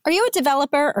Are you a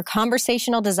developer or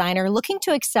conversational designer looking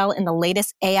to excel in the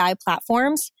latest AI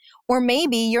platforms? Or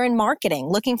maybe you're in marketing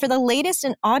looking for the latest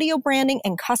in audio branding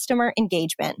and customer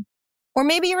engagement. Or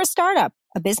maybe you're a startup,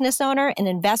 a business owner, an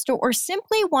investor, or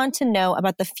simply want to know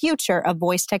about the future of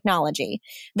voice technology.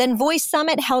 Then Voice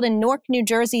Summit, held in Newark, New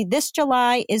Jersey this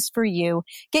July, is for you.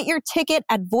 Get your ticket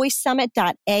at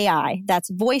voicesummit.ai. That's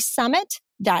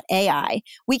voicesummit.ai.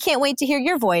 We can't wait to hear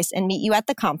your voice and meet you at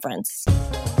the conference.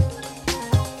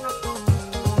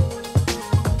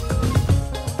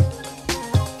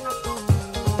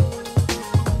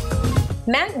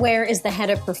 Matt Ware is the head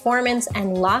of performance,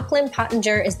 and Lachlan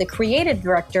Pottinger is the creative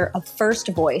director of First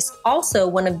Voice, also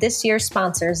one of this year's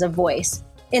sponsors of Voice.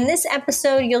 In this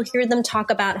episode, you'll hear them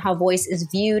talk about how voice is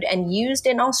viewed and used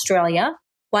in Australia,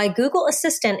 why Google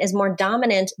Assistant is more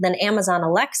dominant than Amazon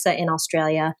Alexa in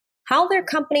Australia, how their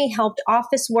company helped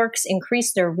Officeworks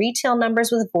increase their retail numbers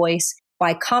with voice,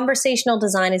 why conversational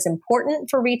design is important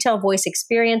for retail voice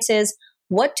experiences,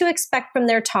 what to expect from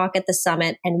their talk at the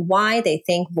summit, and why they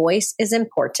think voice is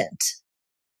important.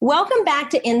 Welcome back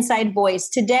to Inside Voice.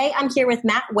 Today, I'm here with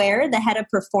Matt Ware, the head of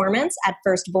performance at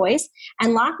First Voice,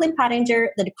 and Lachlan Pottinger,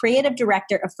 the creative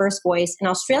director of First Voice, an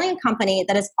Australian company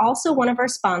that is also one of our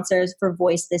sponsors for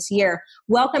Voice this year.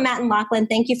 Welcome, Matt and Lachlan.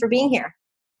 Thank you for being here.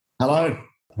 Hello.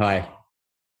 Hi.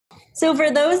 So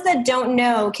for those that don't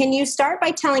know, can you start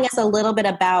by telling us a little bit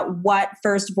about what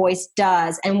First Voice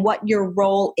does and what your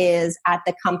role is at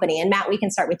the company? And Matt, we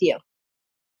can start with you.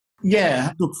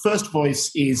 Yeah, look, First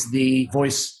Voice is the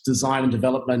voice design and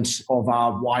development of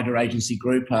our wider agency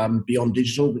group, Beyond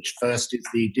Digital, which first is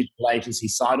the digital agency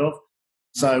side of.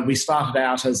 So we started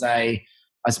out as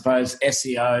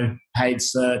SEO, paid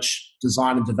search,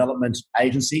 design and development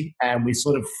agency, and we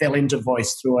sort of fell into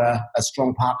voice through a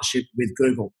strong partnership with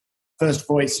Google. First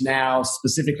Voice now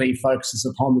specifically focuses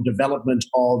upon the development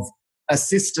of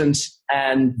assistant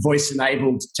and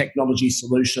voice-enabled technology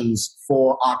solutions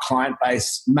for our client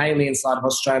base, mainly inside of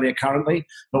Australia currently,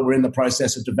 but we're in the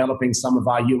process of developing some of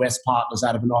our US partners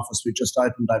out of an office we've just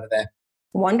opened over there.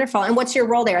 Wonderful. And what's your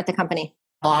role there at the company?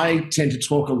 I tend to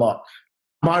talk a lot.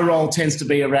 My role tends to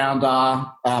be around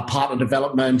our partner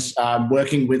development,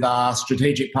 working with our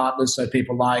strategic partners, so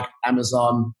people like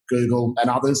Amazon, Google,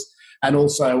 and others, and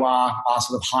also our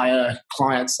sort of higher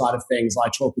client side of things. I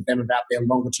talk with them about their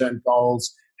longer-term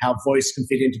goals, how voice can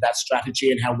fit into that strategy,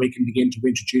 and how we can begin to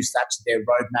introduce that to their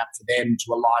roadmap for them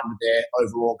to align with their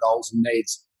overall goals and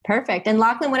needs. Perfect. And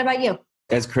Lachlan, what about you?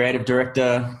 As creative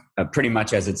director, pretty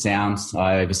much as it sounds,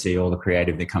 I oversee all the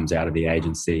creative that comes out of the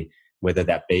agency, whether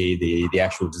that be the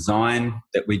actual design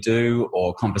that we do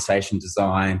or conversation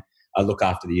design. I look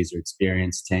after the user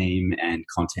experience team and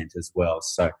content as well.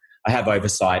 So I have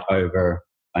oversight over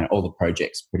all the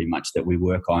projects pretty much that we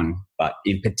work on, but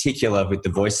in particular with the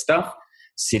voice stuff,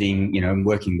 sitting,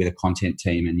 working with a content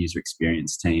team and user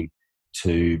experience team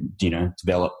to,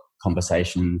 develop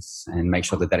conversations and make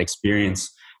sure that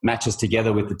experience matches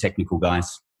together with the technical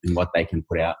guys and what they can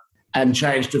put out. And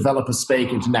change developer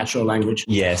speak into natural language.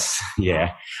 Yes,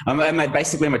 yeah. I'm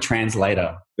a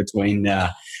translator between the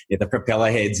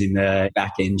propeller heads in the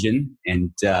back engine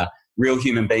and real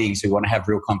human beings who want to have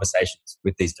real conversations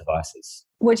with these devices.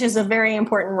 Which is a very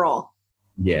important role.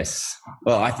 Yes.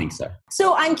 Well, I think so.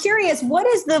 So I'm curious, what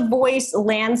is the voice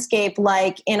landscape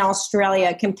like in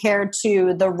Australia compared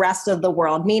to the rest of the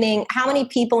world? Meaning, how many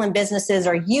people and businesses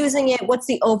are using it? What's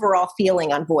the overall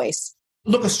feeling on voice?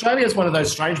 Look, Australia is one of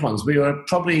those strange ones. We were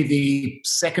probably the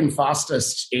second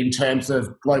fastest in terms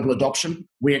of global adoption.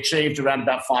 We achieved around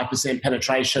about 5%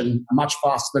 penetration, much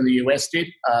faster than the US did,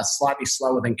 slightly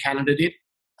slower than Canada did.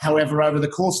 However, over the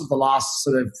course of the last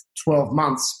sort of 12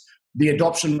 months, the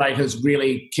adoption rate has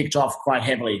really kicked off quite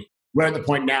heavily. We're at the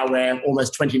point now where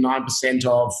almost 29%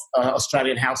 of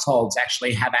Australian households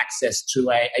actually have access to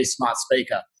a smart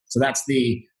speaker. So that's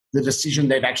the decision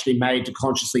they've actually made to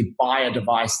consciously buy a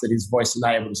device that is voice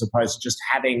enabled as opposed to just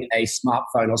having a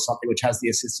smartphone or something which has the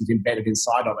assistant embedded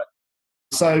inside of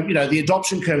it. So, the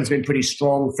adoption curve has been pretty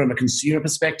strong from a consumer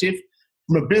perspective.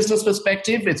 From a business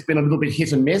perspective, it's been a little bit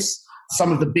hit and miss.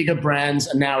 Some of the bigger brands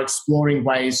are now exploring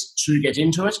ways to get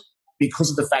into it because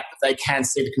of the fact that they can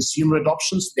see the consumer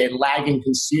adoption, so they're lagging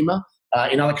consumer.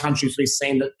 In other countries, we've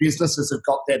seen that businesses have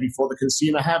got there before the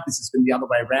consumer have. This has been the other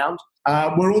way around.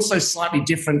 We're also slightly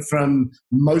different from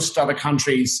most other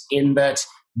countries in that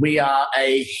we are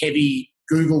a heavy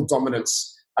Google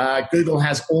dominance. Google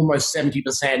has almost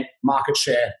 70% market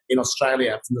share in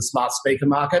Australia from the smart speaker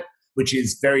market, which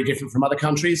is very different from other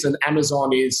countries. And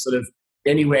Amazon is sort of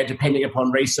anywhere, depending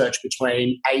upon research,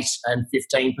 between 8 and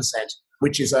 15%,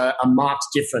 which is a marked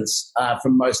difference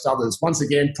from most others. Once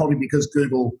again, probably because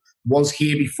Google was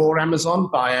here before Amazon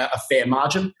by a fair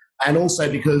margin, and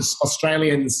also because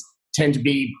Australians tend to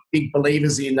be big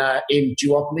believers in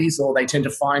duopolies, or they tend to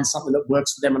find something that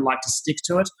works for them and like to stick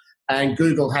to it. And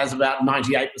Google has about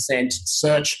 98%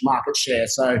 search market share.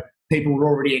 So people were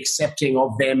already accepting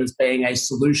of them as being a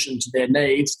solution to their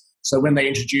needs. So when they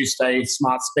introduced a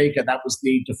smart speaker, that was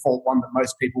the default one that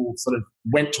most people sort of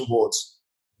went towards.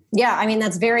 Yeah, I mean,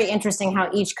 that's very interesting how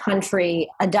each country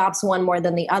adopts one more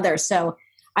than the other. So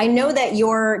I know that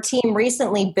your team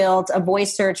recently built a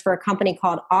voice search for a company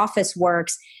called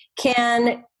Officeworks.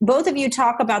 Can both of you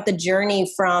talk about the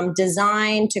journey from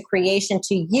design to creation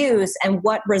to use and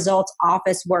what results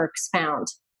Officeworks found?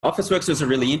 Officeworks was a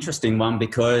really interesting one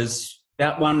because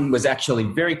that one was actually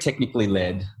very technically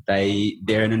led.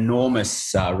 They're an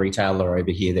enormous retailer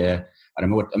over here.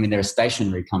 They're a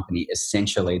stationery company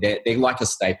essentially. They're like a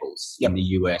Staples in the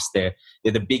US. They're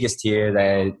the biggest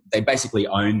here. They basically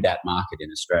own that market in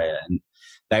Australia, and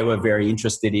they were very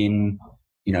interested in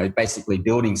basically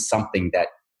building something that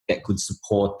could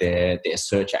support their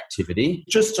search activity.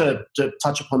 Just to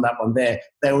touch upon that one there,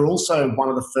 they were also one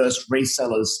of the first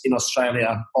resellers in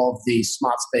Australia of the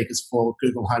smart speakers for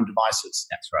Google Home devices.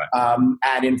 That's right.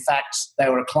 And in fact, they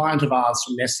were a client of ours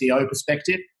from an SEO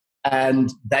perspective,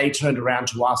 and they turned around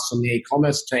to us on the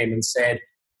e-commerce team and said,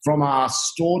 from our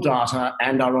store data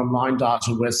and our online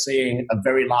data, we're seeing a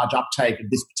very large uptake of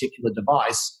this particular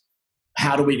device.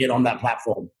 How do we get on that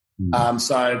platform?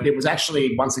 So it was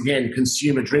actually, once again,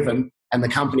 consumer driven, and the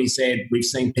company said, we've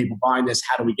seen people buying this,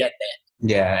 how do we get there?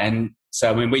 Yeah, and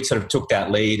so we sort of took that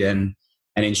lead and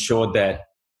ensured that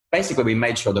basically we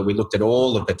made sure that we looked at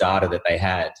all of the data that they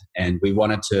had, and we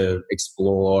wanted to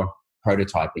explore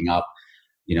prototyping up,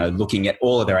 looking at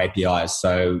all of their APIs.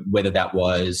 So whether that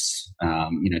was,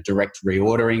 direct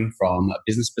reordering from a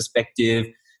business perspective,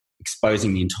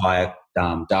 exposing the entire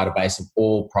database of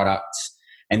all products,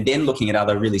 and then looking at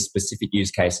other really specific use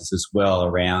cases as well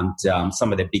around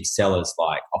some of their big sellers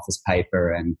like office paper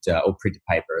and or printer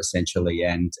paper essentially,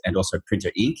 and also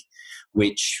printer ink,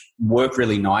 which work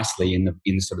really nicely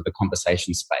in sort of the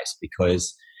conversation space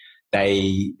because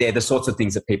they're the sorts of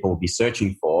things that people will be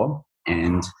searching for,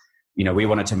 and we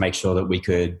wanted to make sure that we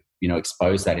could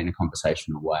expose that in a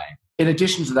conversational way. In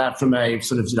addition to that, from a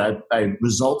sort of a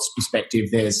results perspective,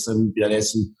 there's some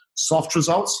soft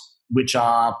results, which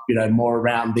are more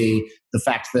around the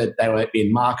fact that they were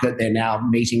in market. They're now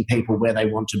meeting people where they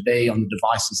want to be on the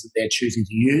devices that they're choosing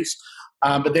to use.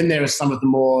 But then there are some of the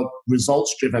more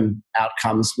results-driven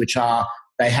outcomes, which are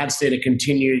they have seen a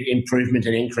continued improvement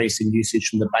and increase in usage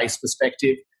from the base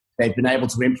perspective. They've been able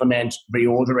to implement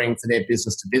reordering for their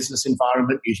business-to-business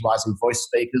environment, utilizing voice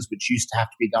speakers, which used to have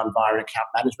to be done via an account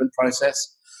management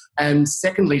process. And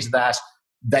secondly to that,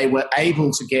 they were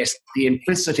able to get the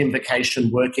implicit invocation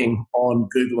working on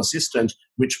Google Assistant,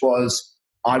 which was,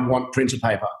 I want printer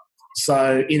paper.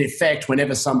 So in effect,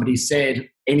 whenever somebody said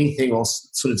anything or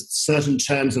sort of certain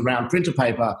terms around printer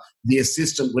paper, the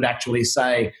assistant would actually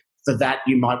say, for that,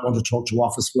 you might want to talk to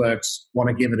Officeworks, want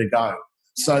to give it a go.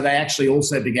 So they actually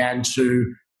also began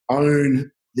to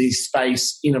own the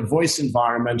space in a voice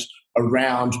environment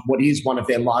around what is one of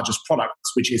their largest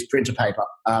products, which is printer paper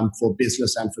for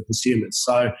business and for consumers.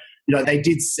 So, they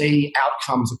did see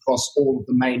outcomes across all of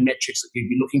the main metrics that you'd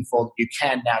be looking for that you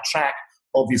can now track,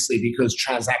 obviously because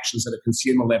transactions at a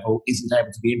consumer level isn't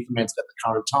able to be implemented at the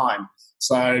current time.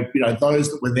 So, those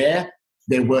that were there,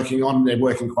 they're working on, and they're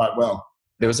working quite well.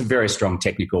 There was a very strong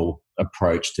technical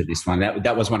approach to this one.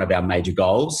 That was one of our major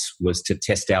goals, was to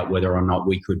test out whether or not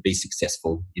we could be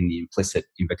successful in the implicit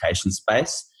invocation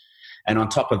space. And on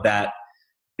top of that,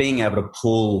 being able to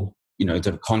pull,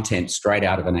 the content straight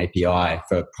out of an API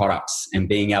for products and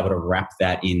being able to wrap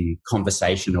that in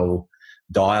conversational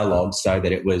dialogue so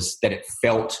that it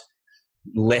felt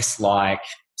less like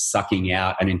sucking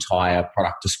out an entire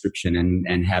product description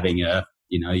and having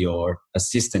your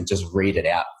assistant just read it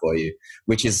out for you,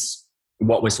 which is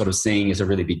what we're sort of seeing is a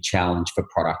really big challenge for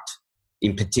product,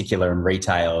 in particular in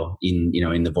retail, in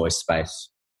the voice space.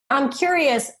 I'm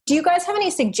curious, do you guys have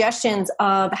any suggestions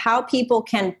of how people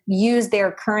can use their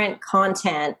current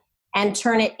content and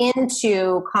turn it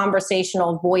into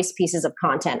conversational voice pieces of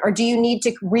content? Or do you need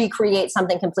to recreate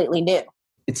something completely new?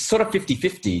 It's sort of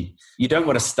 50-50. You don't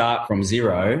want to start from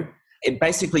zero.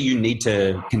 Basically, you need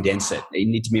to condense it. You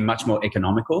need to be much more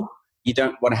economical. You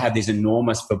don't want to have these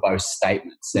enormous verbose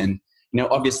statements. And,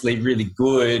 obviously really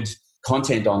good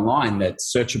content online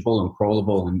that's searchable and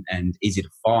crawlable and easy to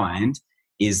find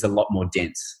is a lot more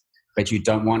dense. But you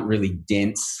don't want really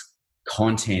dense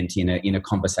content in a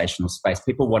conversational space.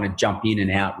 People want to jump in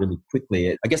and out really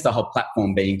quickly. I guess the whole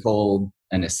platform being called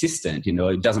an assistant.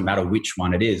 It doesn't matter which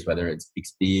one it is, whether it's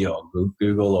Bixby or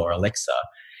Google or Alexa.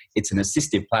 It's an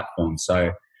assistive platform.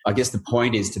 So I guess the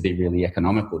point is to be really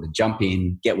economical, to jump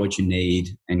in, get what you need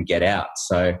and get out.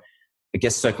 So I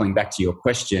guess circling back to your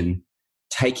question,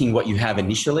 taking what you have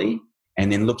initially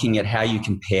and then looking at how you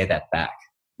can pare that back.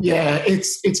 Yeah,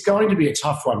 it's going to be a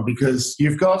tough one because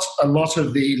you've got a lot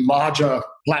of the larger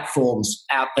platforms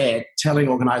out there telling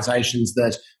organizations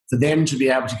that for them to be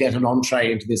able to get an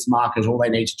entree into this market, all they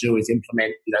need to do is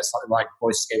implement, something like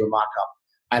voice schema markup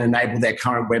and enable their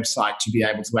current website to be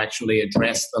able to actually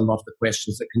address a lot of the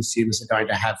questions that consumers are going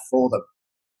to have for them.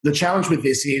 The challenge with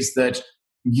this is that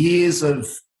years of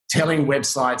telling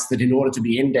websites that in order to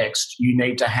be indexed, you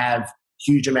need to have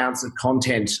huge amounts of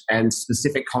content and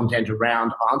specific content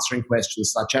around answering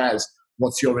questions such as,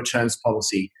 what's your returns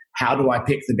policy? How do I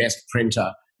pick the best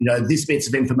printer? These bits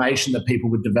of information that people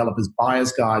would develop as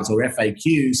buyer's guides or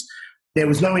FAQs, there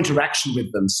was no interaction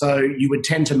with them. So you would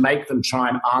tend to make them try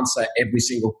and answer every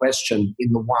single question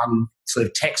in the one sort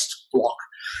of text block.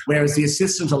 Whereas the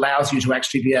assistant allows you to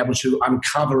actually be able to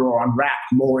uncover or unwrap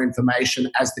more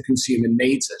information as the consumer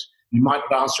needs it. You might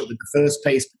not answer it with the first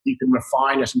piece, but you can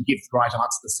refine it and give the right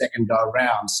answer the second go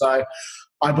around. So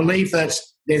I believe that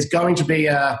there's going to be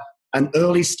an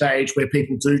early stage where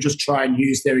people do just try and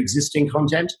use their existing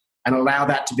content and allow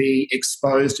that to be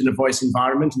exposed in a voice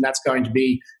environment. And that's going to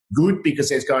be good because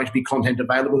there's going to be content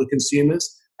available to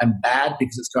consumers, and bad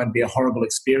because it's going to be a horrible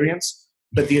experience.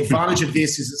 But the advantage of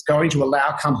this is it's going to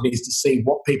allow companies to see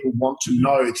what people want to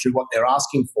know through what they're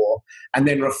asking for and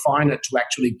then refine it to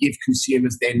actually give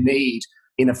consumers their need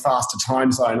in a faster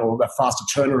time zone or a faster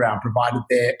turnaround, provided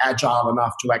they're agile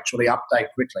enough to actually update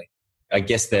quickly. I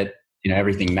guess that,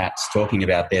 everything Matt's talking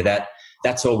about there,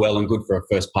 that's all well and good for a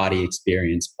first-party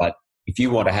experience. But if you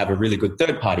want to have a really good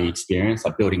third-party experience,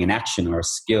 like building an action or a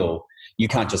skill, you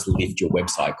can't just lift your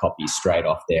website copy straight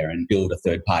off there and build a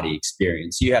third-party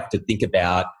experience. You have to think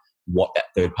about what that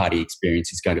third-party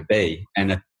experience is going to be.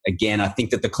 And again, I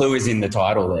think that the clue is in the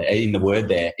title there, in the word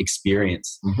there,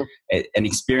 experience. Mm-hmm. An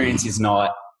experience is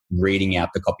not reading out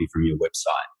the copy from your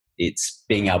website. It's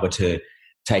being able to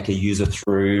take a user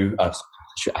through...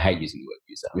 I hate using the word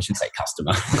user. We should say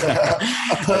customer.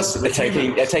 A person.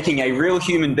 They're taking a real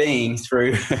human being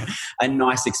through a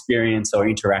nice experience or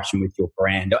interaction with your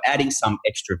brand, or adding some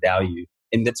extra value.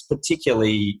 And that's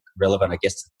particularly relevant, I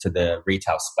guess, to the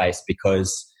retail space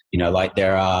because,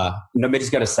 nobody's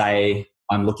going to say,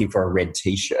 I'm looking for a red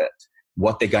T-shirt.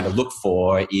 What they're going to look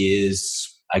for is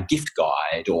a gift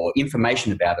guide or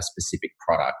information about a specific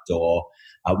product or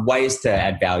ways to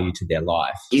add value to their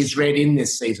life. Is red in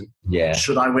this season? Yeah.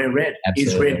 Should I wear red?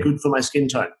 Absolutely. Is red good for my skin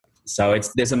tone? So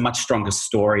there's a much stronger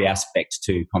story aspect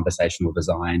to conversational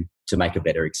design to make a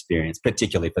better experience,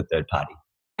 particularly for third party.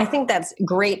 I think that's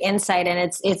great insight. And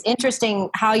it's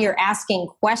interesting how you're asking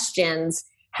questions,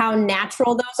 how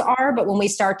natural those are. But when we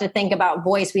start to think about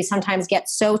voice, we sometimes get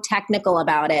so technical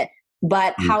about it.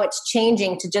 But how it's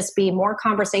changing to just be more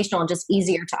conversational and just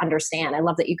easier to understand. I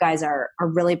love that you guys are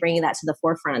really bringing that to the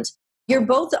forefront. You're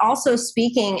both also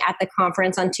speaking at the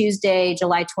conference on Tuesday,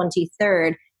 July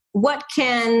 23rd. What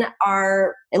can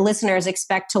our listeners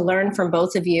expect to learn from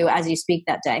both of you as you speak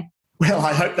that day? Well,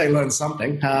 I hope they learn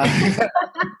something.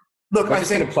 Look, I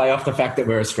think to play off the fact that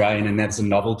we're Australian and that's a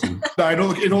novelty.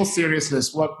 No, in all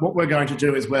seriousness, what we're going to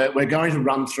do is we're going to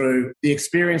run through the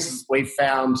experiences we've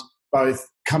found both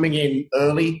coming in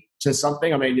early to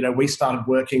something. I mean, we started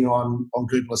working on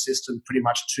Google Assistant pretty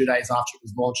much 2 days after it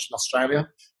was launched in Australia.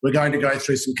 We're going to go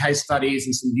through some case studies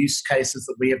and some use cases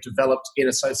that we have developed in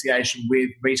association with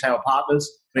retail partners.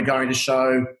 We're going to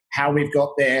show how we've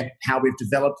got there, how we've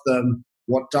developed them,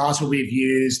 what data we've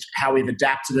used, how we've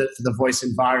adapted it for the voice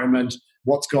environment,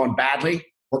 what's gone badly,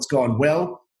 what's gone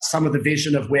well, some of the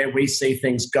vision of where we see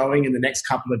things going in the next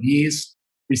couple of years.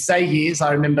 We say years.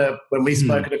 I remember when we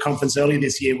spoke at a conference earlier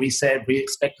this year, we said we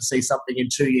expect to see something in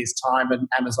 2 years' time, and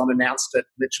Amazon announced it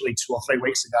literally 2 or 3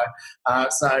 weeks ago.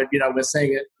 So we're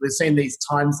seeing it. We're seeing these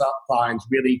times up lines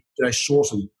really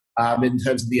shorten in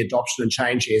terms of the adoption and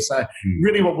change here. So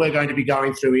really, what we're going to be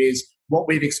going through is what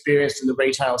we've experienced in the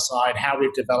retail side, how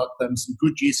we've developed them, some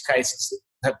good use cases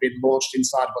that have been launched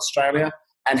inside of Australia,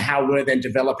 and how we're then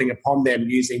developing upon them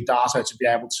using data to be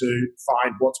able to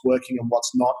find what's working and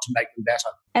what's not to make them better.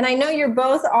 And I know you're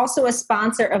both also a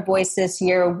sponsor of Voice this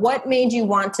year. What made you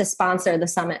want to sponsor the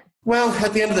summit? Well,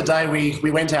 at the end of the day,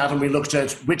 we went out and we looked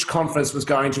at which conference was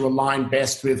going to align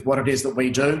best with what it is that we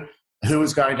do, who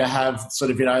was going to have sort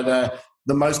of,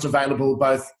 the most available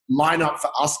both lineup for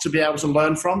us to be able to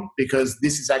learn from, because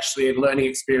this is actually a learning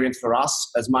experience for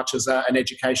us as much as an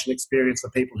education experience for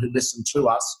people who listen to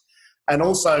us. and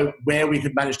also where we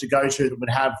could manage to go to that would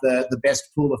have the best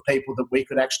pool of people that we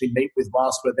could actually meet with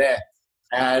whilst we're there.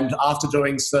 And after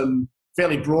doing some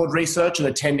fairly broad research and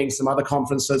attending some other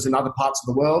conferences in other parts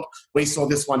of the world, we saw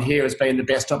this one here as being the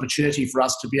best opportunity for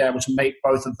us to be able to meet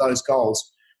both of those goals,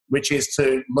 which is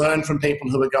to learn from people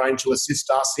who are going to assist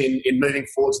us in moving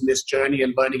forwards in this journey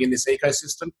and learning in this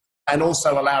ecosystem, and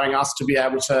also allowing us to be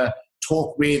able to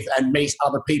talk with and meet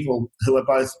other people who are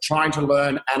both trying to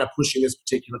learn and are pushing this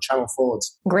particular channel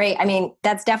forwards. Great. I mean,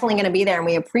 that's definitely going to be there, and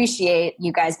we appreciate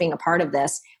you guys being a part of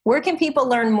this. Where can people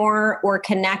learn more or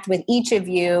connect with each of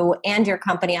you and your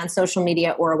company on social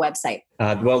media or a website?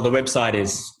 Well, the website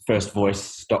is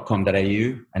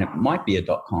firstvoice.com.au, and it might be a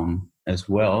 .com as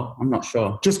well. I'm not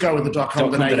sure. Just go with the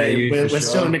 .com.au. We're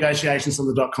still in negotiations on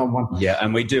the .com one. Yeah,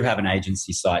 and we do have an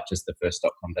agency site, just the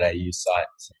first.com.au site.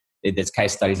 There's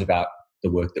case studies about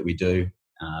the work that we do,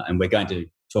 and we're going to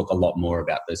talk a lot more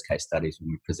about those case studies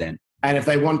when we present. And if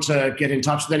they want to get in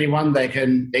touch with anyone, they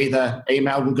can either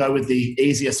email, we'll go with the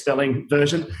easier spelling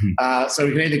version. So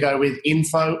we can either go with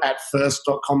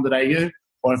info@first.com.au,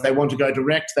 or if they want to go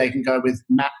direct, they can go with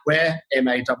Matt Ware,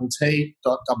 MATT.WARE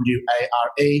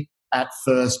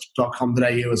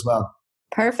 @first.com.au as well.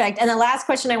 Perfect. And the last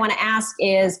question I want to ask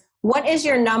is, what is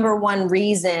your number one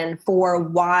reason for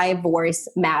why voice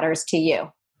matters to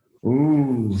you?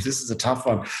 Ooh, this is a tough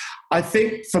one. I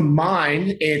think for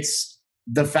mine, it's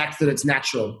the fact that it's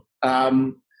natural.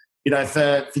 For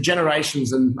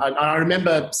generations, and I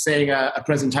remember seeing a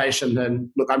presentation, and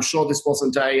look, I'm sure this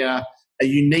wasn't a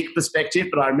unique perspective,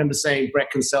 but I remember seeing Brett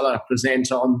Kinsella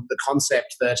present on the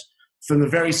concept that from the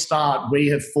very start, we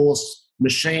have forced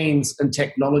machines and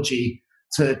technology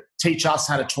to teach us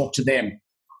how to talk to them.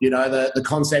 The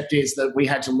concept is that we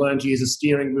had to learn to use a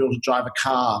steering wheel to drive a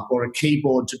car, or a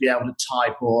keyboard to be able to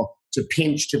type, or to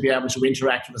pinch to be able to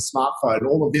interact with a smartphone.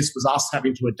 All of this was us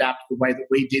having to adapt the way that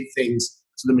we did things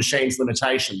to the machine's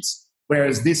limitations.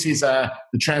 Whereas this is the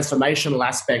transformational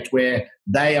aspect where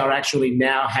they are actually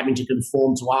now having to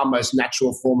conform to our most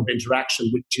natural form of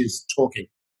interaction, which is talking.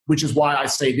 Which is why I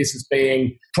see this as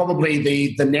being probably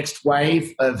the next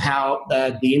wave of how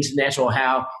the internet, or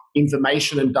how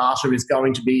information and data is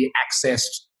going to be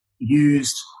accessed,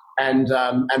 used, and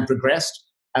progressed,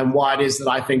 and why it is that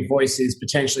I think voice is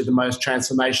potentially the most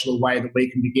transformational way that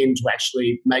we can begin to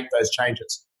actually make those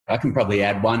changes. I can probably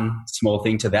add one small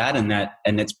thing to that, and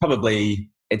it's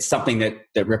something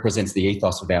that represents the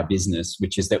ethos of our business,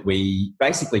 which is that we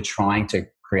basically trying to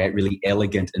create really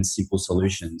elegant and simple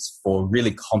solutions for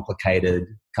really complicated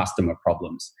customer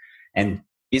problems and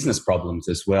business problems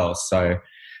as well. So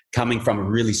coming from a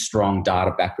really strong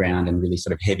data background and really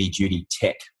sort of heavy duty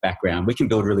tech background, we can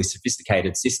build really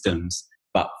sophisticated systems.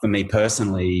 But for me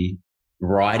personally,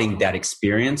 writing that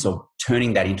experience or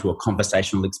turning that into a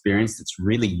conversational experience that's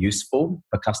really useful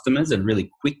for customers and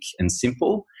really quick and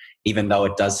simple, even though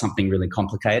it does something really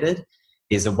complicated,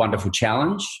 is a wonderful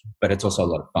challenge, but it's also a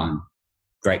lot of fun.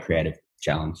 Great creative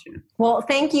challenge. Well,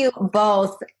 thank you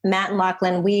both, Matt and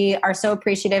Lachlan. We are so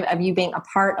appreciative of you being a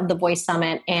part of the Voice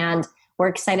Summit, and we're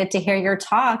excited to hear your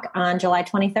talk on July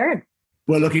 23rd.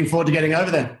 We're looking forward to getting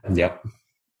over there. Yep.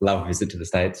 Love a visit to the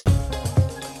States.